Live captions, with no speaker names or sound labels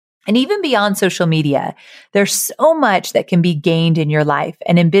And even beyond social media, there's so much that can be gained in your life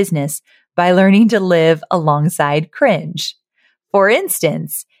and in business by learning to live alongside cringe. For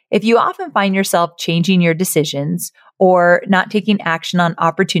instance, if you often find yourself changing your decisions or not taking action on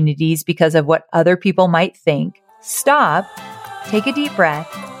opportunities because of what other people might think, stop, take a deep breath,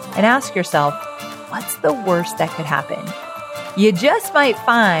 and ask yourself, what's the worst that could happen? You just might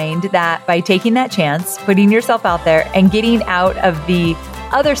find that by taking that chance, putting yourself out there, and getting out of the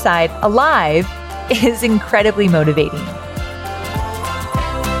other side alive is incredibly motivating.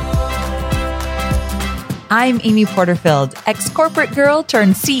 I'm Amy Porterfield, ex-corporate girl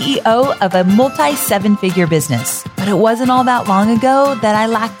turned CEO of a multi-seven-figure business. But it wasn't all that long ago that I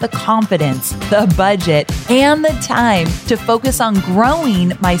lacked the confidence, the budget, and the time to focus on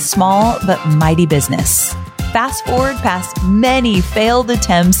growing my small but mighty business. Fast forward past many failed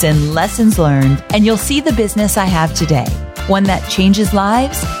attempts and lessons learned, and you'll see the business I have today. One that changes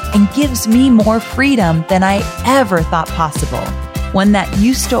lives and gives me more freedom than I ever thought possible. One that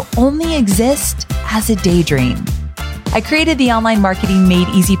used to only exist as a daydream. I created the Online Marketing Made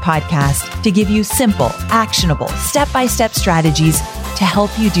Easy podcast to give you simple, actionable, step-by-step strategies to help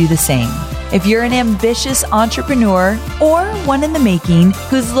you do the same. If you're an ambitious entrepreneur or one in the making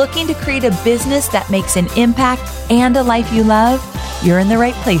who's looking to create a business that makes an impact and a life you love, you're in the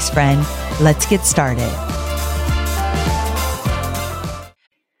right place, friend. Let's get started.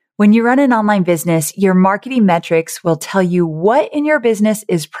 When you run an online business, your marketing metrics will tell you what in your business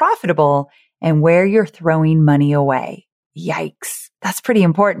is profitable and where you're throwing money away. Yikes. That's pretty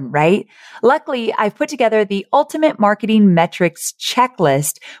important, right? Luckily, I've put together the Ultimate Marketing Metrics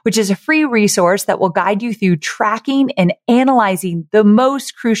Checklist, which is a free resource that will guide you through tracking and analyzing the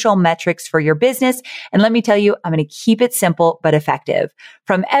most crucial metrics for your business. And let me tell you, I'm going to keep it simple but effective.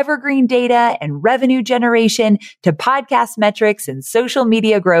 From evergreen data and revenue generation to podcast metrics and social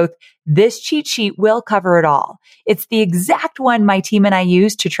media growth, this cheat sheet will cover it all. It's the exact one my team and I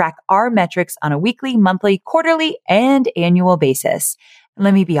use to track our metrics on a weekly, monthly, quarterly, and annual basis. And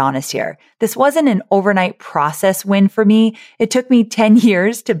let me be honest here. This wasn't an overnight process win for me. It took me 10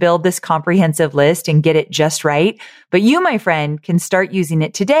 years to build this comprehensive list and get it just right. But you, my friend, can start using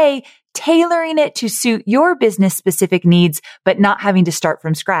it today, tailoring it to suit your business specific needs, but not having to start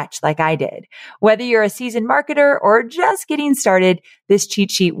from scratch like I did. Whether you're a seasoned marketer or just getting started, this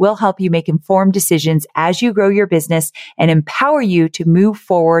cheat sheet will help you make informed decisions as you grow your business and empower you to move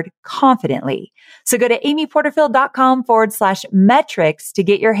forward confidently. So go to amyporterfield.com/metrics to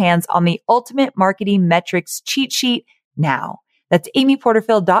get your hands on the Ultimate Marketing Metrics cheat sheet now. That's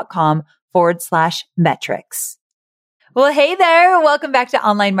amyporterfield.com/metrics. Well, hey there. Welcome back to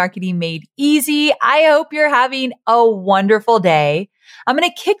Online Marketing Made Easy. I hope you're having a wonderful day. I'm going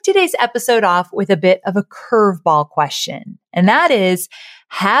to kick today's episode off with a bit of a curveball question. And that is,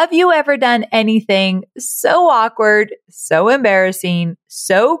 have you ever done anything so awkward, so embarrassing,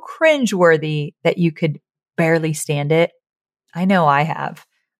 so cringeworthy that you could barely stand it? I know I have,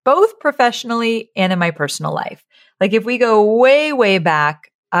 both professionally and in my personal life. Like if we go way, way back,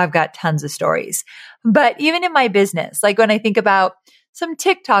 I've got tons of stories. But even in my business, like when I think about some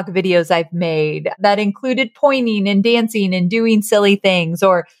TikTok videos I've made that included pointing and dancing and doing silly things,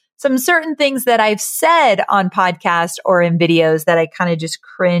 or some certain things that I've said on podcasts or in videos that I kind of just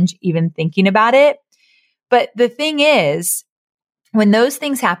cringe even thinking about it. But the thing is, when those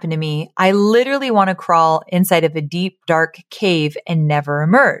things happen to me, I literally want to crawl inside of a deep, dark cave and never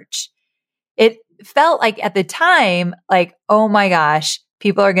emerge. It felt like at the time, like, oh my gosh,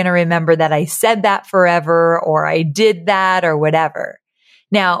 people are going to remember that I said that forever, or I did that, or whatever.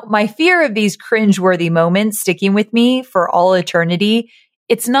 Now, my fear of these cringeworthy moments sticking with me for all eternity,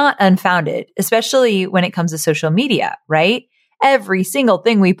 it's not unfounded, especially when it comes to social media, right? Every single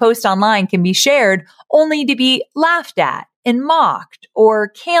thing we post online can be shared only to be laughed at and mocked or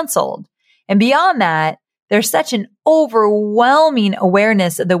canceled. And beyond that, there's such an overwhelming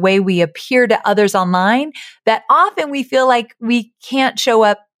awareness of the way we appear to others online that often we feel like we can't show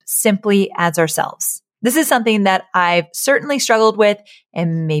up simply as ourselves. This is something that I've certainly struggled with,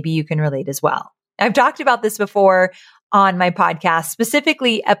 and maybe you can relate as well. I've talked about this before on my podcast,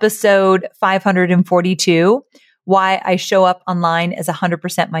 specifically episode 542, why I show up online as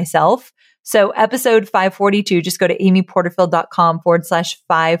 100% myself. So episode 542, just go to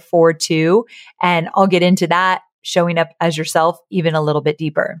amyporterfield.com/542, and I'll get into that, showing up as yourself even a little bit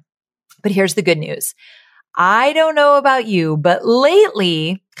deeper. But here's the good news. I don't know about you, but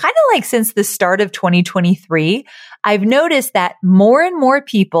lately, kind of like since the start of 2023, I've noticed that more and more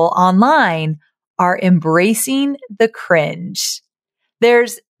people online are embracing the cringe.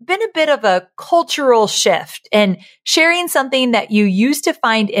 There's been a bit of a cultural shift, and sharing something that you used to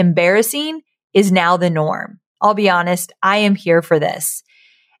find embarrassing is now the norm. I'll be honest, I am here for this.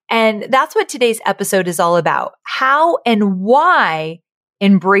 And that's what today's episode is all about. How and why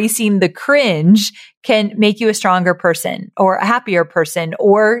embracing the cringe can make you a stronger person or a happier person,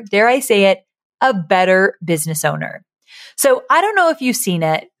 or dare I say it, a better business owner. So I don't know if you've seen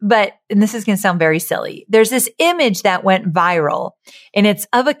it, and this is going to sound very silly. There's this image that went viral, and it's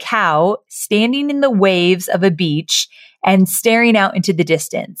of a cow standing in the waves of a beach and staring out into the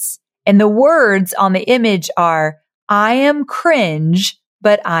distance. And the words on the image are, "I am cringe,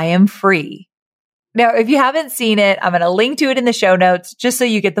 but I am free." Now, if you haven't seen it, I'm going to link to it in the show notes just so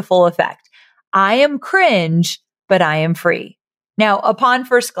you get the full effect. I am cringe, but I am free. Now, upon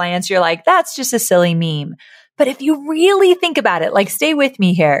first glance, you're like, that's just a silly meme. But if you really think about it, like stay with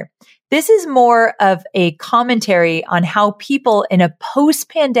me here, this is more of a commentary on how people in a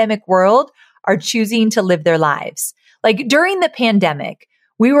post-pandemic world are choosing to live their lives. Like during the pandemic,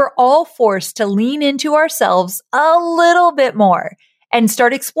 we were all forced to lean into ourselves a little bit more and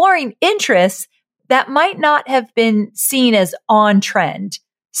start exploring interests that might not have been seen as on trend.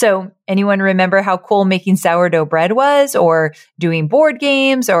 So anyone remember how cool making sourdough bread was, or doing board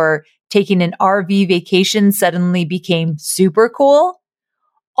games, or taking an RV vacation suddenly became super cool?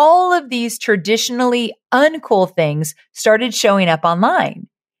 All of these traditionally uncool things started showing up online.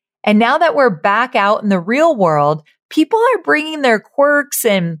 And now that we're back out in the real world, people are bringing their quirks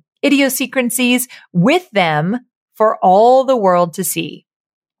and idiosyncrasies with them for all the world to see.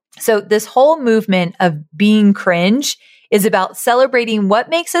 So this whole movement of being cringe is about celebrating what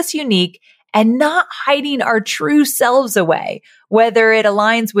makes us unique and not hiding our true selves away, whether it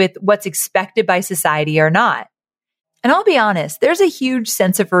aligns with what's expected by society or not. And I'll be honest, there's a huge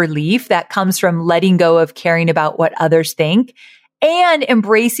sense of relief that comes from letting go of caring about what others think and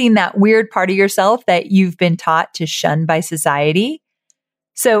embracing that weird part of yourself that you've been taught to shun by society.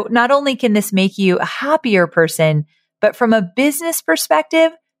 So not only can this make you a happier person, but from a business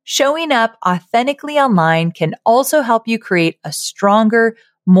perspective, showing up authentically online can also help you create a stronger,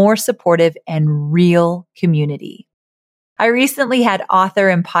 more supportive, and real community. I recently had author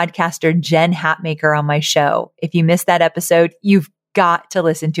and podcaster Jen Hatmaker on my show. If you missed that episode, you've got to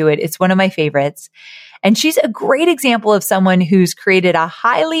listen to it. It's one of my favorites. And she's a great example of someone who's created a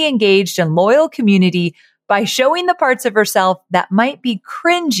highly engaged and loyal community by showing the parts of herself that might be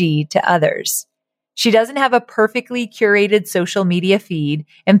cringy to others. She doesn't have a perfectly curated social media feed.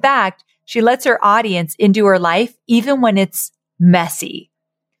 In fact, she lets her audience into her life even when it's messy.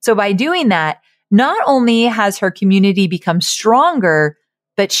 So by doing that, not only has her community become stronger,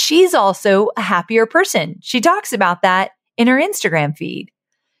 but she's also a happier person. She talks about that in her Instagram feed.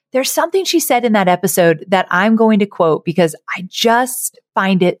 There's something she said in that episode that I'm going to quote because I just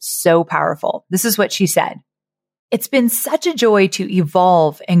find it so powerful. This is what she said. "It's been such a joy to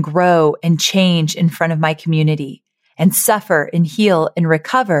evolve and grow and change in front of my community and suffer and heal and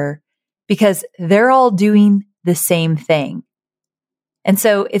recover because they're all doing the same thing." And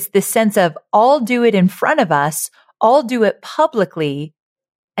so it's this sense of all do it in front of us, all do it publicly,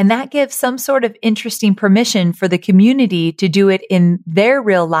 and that gives some sort of interesting permission for the community to do it in their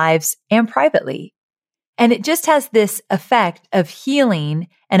real lives and privately. And it just has this effect of healing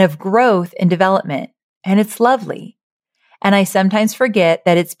and of growth and development. And it's lovely. And I sometimes forget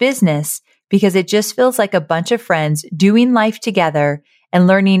that it's business because it just feels like a bunch of friends doing life together and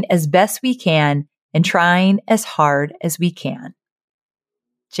learning as best we can and trying as hard as we can.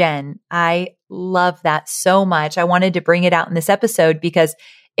 Jen, I love that so much. I wanted to bring it out in this episode because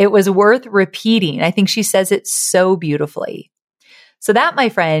it was worth repeating. I think she says it so beautifully. So that, my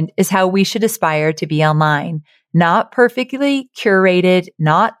friend, is how we should aspire to be online. Not perfectly curated,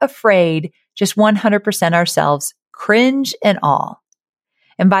 not afraid, just 100% ourselves, cringe and all.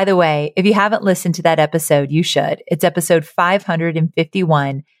 And by the way, if you haven't listened to that episode, you should. It's episode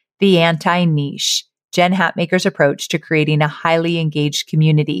 551, The Anti-Niche, Jen Hatmaker's approach to creating a highly engaged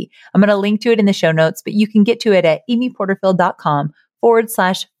community. I'm going to link to it in the show notes, but you can get to it at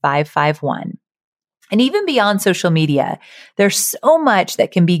amyporterfield.com/551. And even beyond social media, there's so much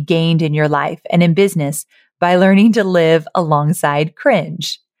that can be gained in your life and in business by learning to live alongside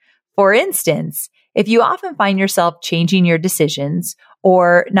cringe. For instance, if you often find yourself changing your decisions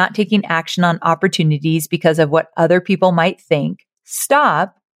or not taking action on opportunities because of what other people might think,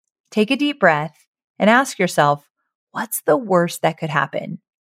 stop, take a deep breath, and ask yourself, what's the worst that could happen?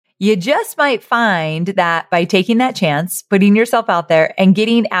 You just might find that by taking that chance, putting yourself out there and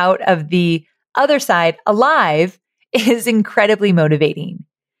getting out of the other side alive is incredibly motivating.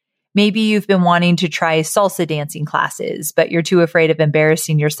 Maybe you've been wanting to try salsa dancing classes, but you're too afraid of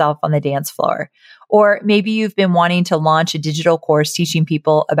embarrassing yourself on the dance floor. Or maybe you've been wanting to launch a digital course teaching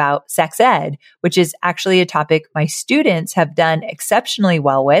people about sex ed, which is actually a topic my students have done exceptionally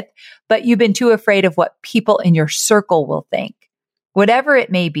well with, but you've been too afraid of what people in your circle will think. Whatever it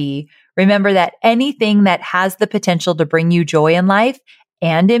may be, remember that anything that has the potential to bring you joy in life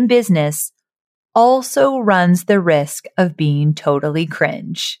and in business also runs the risk of being totally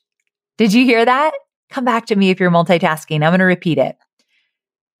cringe. Did you hear that? Come back to me if you're multitasking. I'm going to repeat it.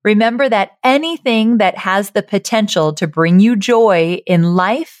 Remember that anything that has the potential to bring you joy in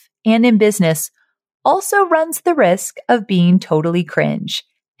life and in business also runs the risk of being totally cringe,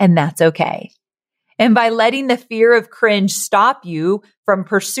 and that's okay. And by letting the fear of cringe stop you from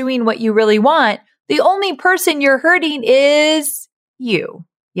pursuing what you really want, the only person you're hurting is you.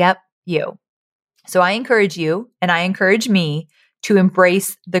 Yep, you. So I encourage you, and I encourage me, to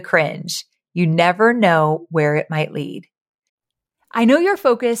embrace the cringe. You never know where it might lead. I know you're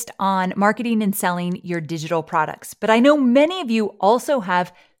focused on marketing and selling your digital products, but I know many of you also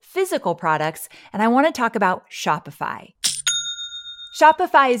have physical products, and I want to talk about Shopify.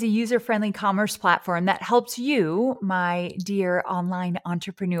 Shopify is a user-friendly commerce platform that helps you, my dear online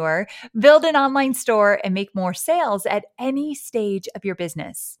entrepreneur, build an online store and make more sales at any stage of your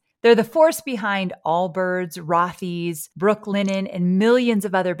business. They're the force behind Allbirds, Rothy's, Brooklinen, and millions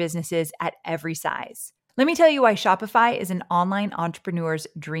of other businesses at every size. Let me tell you why Shopify is an online entrepreneur's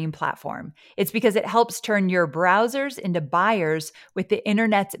dream platform. It's because it helps turn your browsers into buyers with the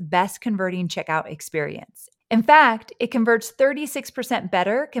internet's best converting checkout experience. In fact, it converts 36%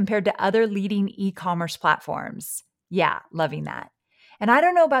 better compared to other leading e-commerce platforms. Yeah, loving that. And I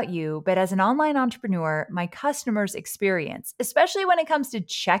don't know about you, but as an online entrepreneur, my customers' experience, especially when it comes to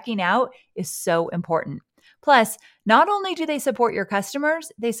checking out, is so important. Plus, not only do they support your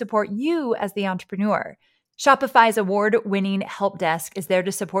customers, they support you as the entrepreneur. Shopify's award-winning help desk is there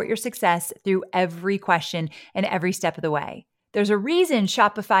to support your success through every question and every step of the way. There's a reason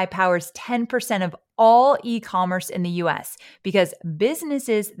Shopify powers 10% of all e-commerce in the US, because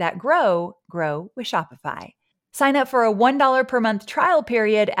businesses that grow with Shopify. Sign up for a $1 per month trial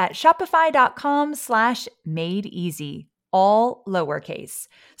period at shopify.com/madeeasy, all lowercase.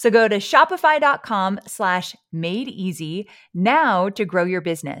 So go to shopify.com/madeeasy now to grow your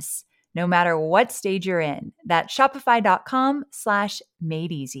business, no matter what stage you're in. That's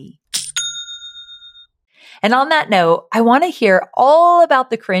shopify.com/madeeasy. And on that note, I want to hear all about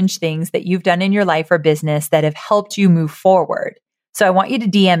the cringe things that you've done in your life or business that have helped you move forward. So I want you to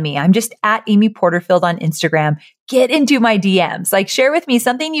DM me. I'm just at Amy Porterfield on Instagram. Get into my DMs. Like, share with me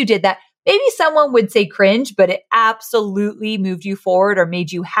something you did that maybe someone would say cringe, but it absolutely moved you forward or made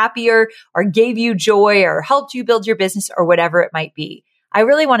you happier or gave you joy or helped you build your business or whatever it might be. I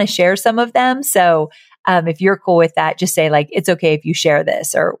really want to share some of them. So if you're cool with that, just say like, it's okay if you share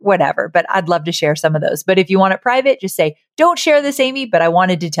this or whatever, but I'd love to share some of those. But if you want it private, just say, don't share this, Amy, but I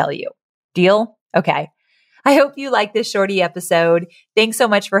wanted to tell you. Deal? Okay. I hope you like this shorty episode. Thanks so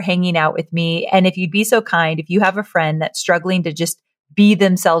much for hanging out with me. And if you'd be so kind, if you have a friend that's struggling to just be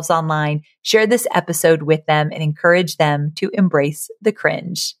themselves online, share this episode with them and encourage them to embrace the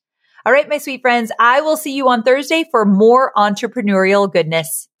cringe. All right, my sweet friends, I will see you on Thursday for more entrepreneurial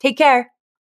goodness. Take care.